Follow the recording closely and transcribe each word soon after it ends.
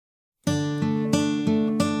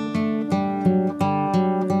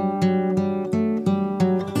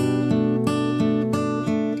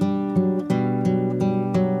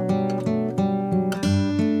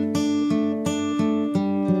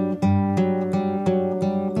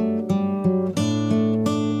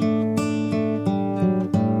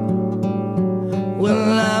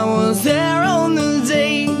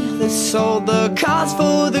cause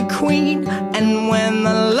for the queen. And when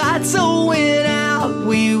the lights all went out,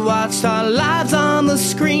 we watched our lives on the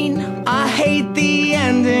screen. I hate the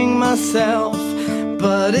ending myself,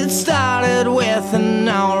 but it started with an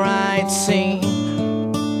alright scene.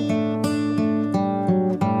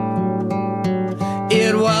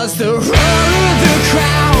 It was the roar of the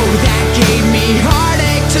crowd that gave me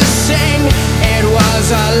heartache to sing. It was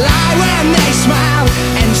a lie when they smiled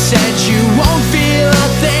and said you won't feel a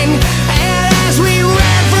thing.